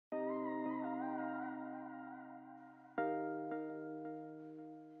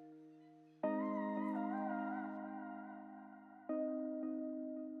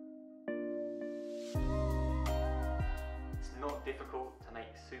difficult to make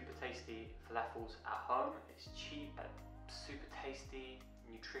super tasty falafels at home. It's cheap, super tasty,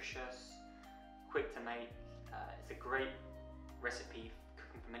 nutritious, quick to make. It's a great recipe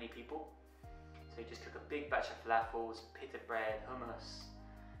cooking for many people. So you just cook a big batch of falafels, pita bread, hummus,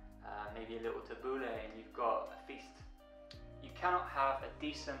 maybe a little tabbouleh, and you've got a feast. You cannot have a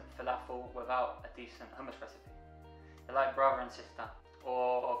decent falafel without a decent hummus recipe. They're like brother and sister,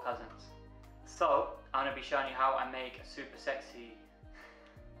 or cousins. So I'm going to be showing you how I make a super sexy.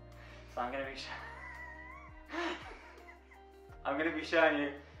 I'm going to be showing you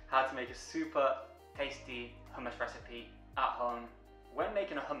how to make a super tasty hummus recipe at home. When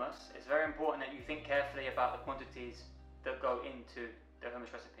making a hummus, it's very important that you think carefully about the quantities that go into the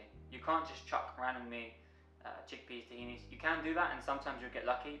hummus recipe. You can't just chuck randomly chickpeas, tahinis. You can do that and sometimes you'll get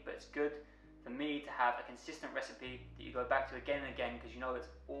lucky, but it's good for me to have a consistent recipe that you go back to again and again because you know it's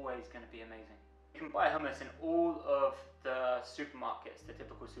always going to be amazing. You can buy hummus in all of the supermarkets, the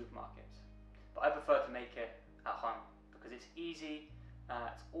typical supermarkets, but I prefer to make it at home because it's easy,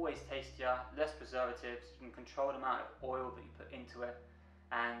 it's always tastier, less preservatives, you can control the amount of oil that you put into it,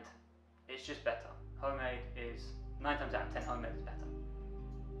 and it's just better. Homemade is, 9 times out of 10, homemade is better.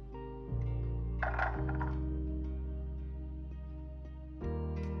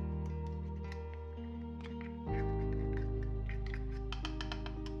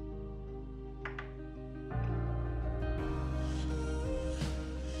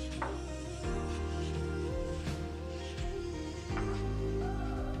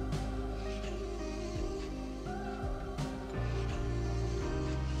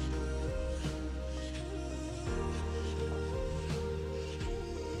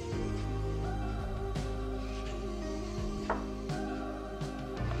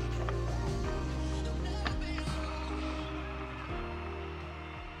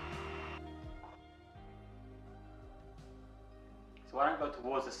 So I don't go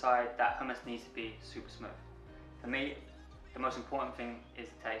towards the side that hummus needs to be super smooth. For me, the most important thing is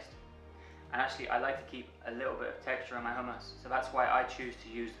the taste. And actually, I like to keep a little bit of texture in my hummus, so that's why I choose to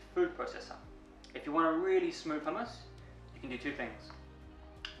use the food processor. If you want a really smooth hummus, you can do 2 things.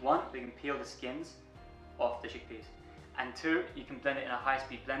 1, you can peel the skins off the chickpeas. And 2, you can blend it in a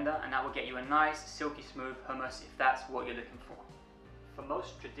high-speed blender, and that will get you a nice, silky smooth hummus if that's what you're looking for. For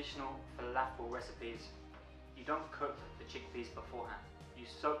most traditional falafel recipes, you don't cook the chickpeas beforehand. You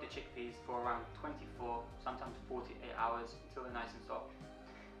soak the chickpeas for around 24, sometimes 48 hours until they're nice and soft.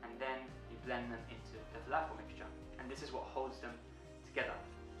 And then you blend them into the falafel mixture. And this is what holds them together.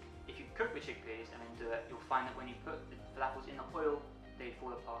 If you cook the chickpeas and then do it, you'll find that when you put the falafels in the oil, they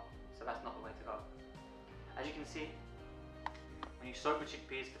fall apart. So that's not the way to go. As you can see, when you soak the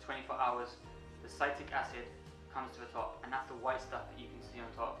chickpeas for 24 hours, the citric acid comes to the top, and that's the white stuff that you can see on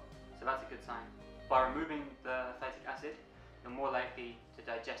top. So that's a good sign. By removing the citric acid, you're more likely to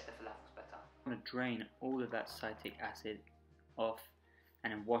digest the falafels better. I'm going to drain all of that citric acid off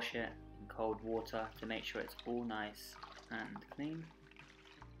and then wash it in cold water to make sure it's all nice and clean.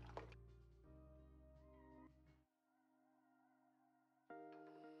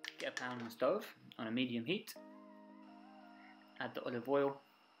 Get a pan on the stove on a medium heat. Add the olive oil.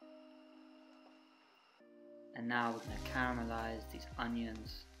 And now we're going to caramelize these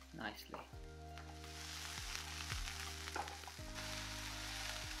onions nicely.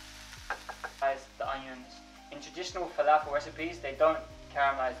 The onions. In traditional falafel recipes, they don't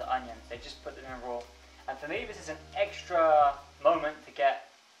caramelize the onions, they just put them in raw. And for me, this is an extra moment to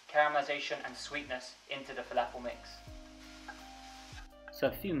get caramelization and sweetness into the falafel mix. So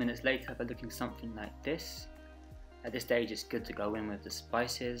a few minutes later, we're looking something like this. At this stage, it's good to go in with the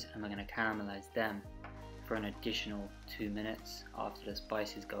spices, and we're going to caramelize them for an additional 2 minutes after the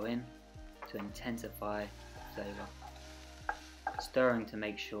spices go in to intensify the flavor. Stirring to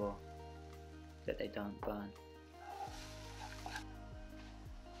make sure that they don't burn.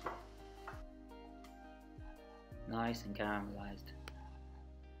 Nice and caramelized.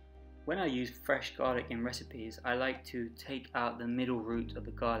 When I use fresh garlic in recipes, I like to take out the middle root of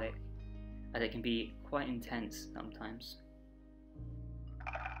the garlic, as it can be quite intense sometimes.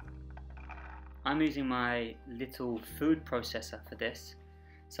 I'm using my little food processor for this,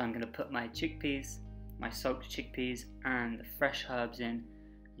 so I'm going to put my chickpeas, my soaked chickpeas and the fresh herbs in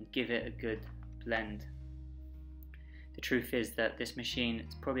and give it a good blend. The truth is that this machine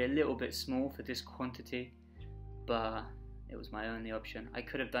is probably a little bit small for this quantity, but it was my only option. I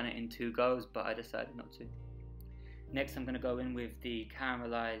could have done it in 2 goes, but I decided not to. Next I'm going to go in with the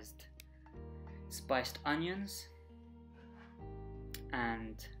caramelized spiced onions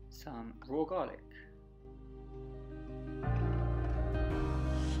and some raw garlic.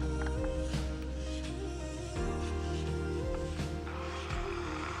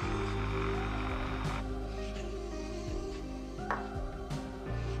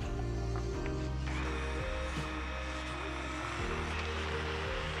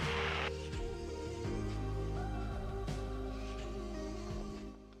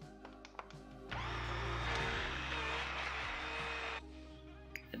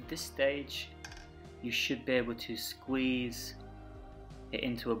 this stage you should be able to squeeze it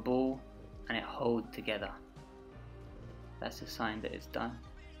into a ball and it hold together. That's a sign that it's done.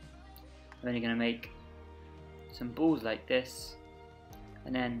 I'm only going to make some balls like this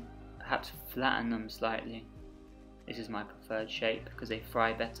and then perhaps flatten them slightly. This is my preferred shape because they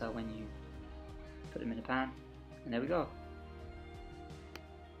fry better when you put them in a pan. And there we go.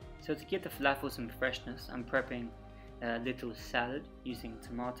 So to give the falafel some freshness, I'm prepping a little salad using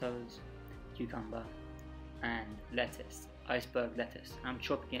tomatoes, cucumber and lettuce, iceberg lettuce. I'm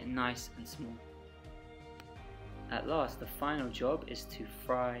chopping it nice and small. At last, the final job is to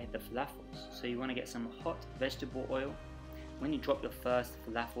fry the falafels. So you want to get some hot vegetable oil. When you drop your first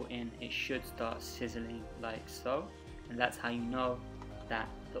falafel in, it should start sizzling like so, and that's how you know that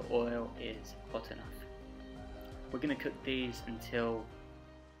the oil is hot enough. We're going to cook these until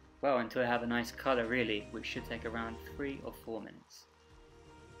they have a nice color really, which should take around 3 or 4 minutes.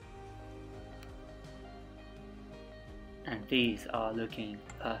 And these are looking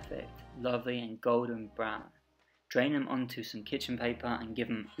perfect, lovely and golden brown. Drain them onto some kitchen paper and give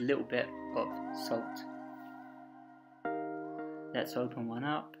them a little bit of salt. Let's open one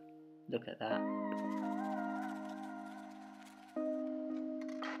up. Look at that.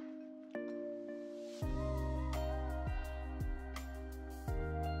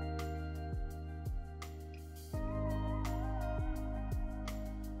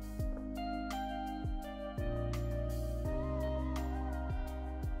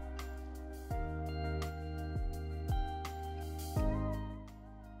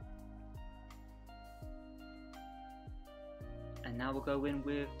 And now we'll go in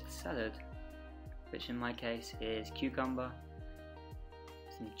with the salad, which in my case is cucumber,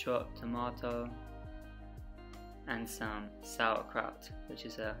 some chopped tomato, and some sauerkraut, which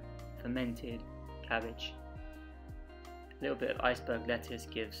is a fermented cabbage. A little bit of iceberg lettuce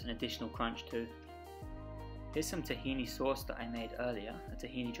gives an additional crunch too. Here's some tahini sauce that I made earlier, a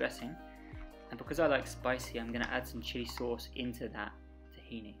tahini dressing, and because I like spicy, I'm going to add some chili sauce into that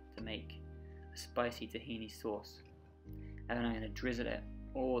tahini to make a spicy tahini sauce. And then I'm going to drizzle it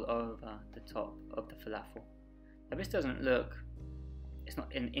all over the top of the falafel. Now this doesn't look, it's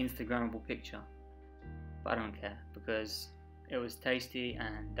not an Instagrammable picture, but I don't care because it was tasty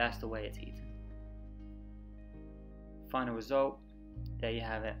and that's the way it's eaten. Final result, there you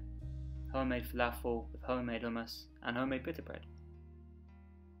have it. Homemade falafel with homemade hummus and homemade pita bread.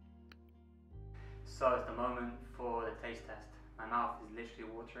 So it's the moment for the taste test. My mouth is literally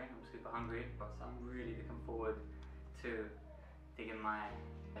watering, I'm super hungry, but I'm really looking forward to digging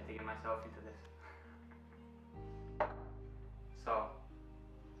myself into this. So,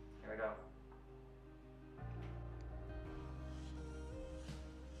 here we go.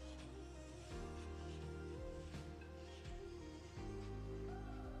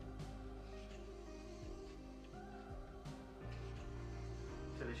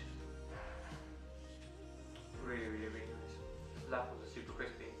 Delicious. Really, really, really nice. The falafels are super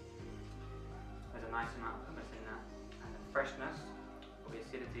crispy. There's a nice amount of hummus in there. And the freshness or the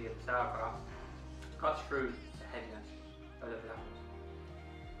acidity of the sauerkraut cuts through the heaviness of the falafels.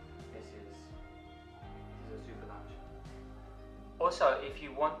 This is a super lunch. Also, if you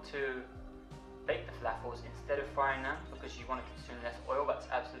want to bake the falafels instead of frying them because you want to consume less oil, that's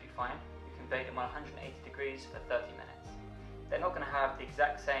absolutely fine. You can bake them on 180 degrees for 30 minutes. They're not going to have the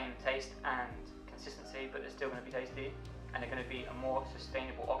exact same taste and consistency, but they're still going to be tasty. And they're going to be a more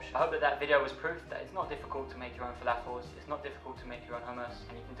sustainable option. I hope that video was proof that it's not difficult to make your own falafels, it's not difficult to make your own hummus,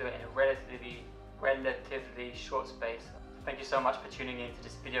 and you can do it in a relatively short space. Thank you so much for tuning in to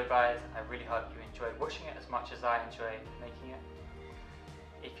this video, guys. I really hope you enjoyed watching it as much as I enjoyed making it.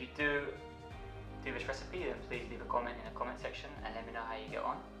 If you do this recipe, then please leave a comment in the comment section and let me know how you get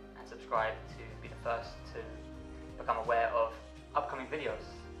on, and subscribe to be the first to become aware of upcoming videos.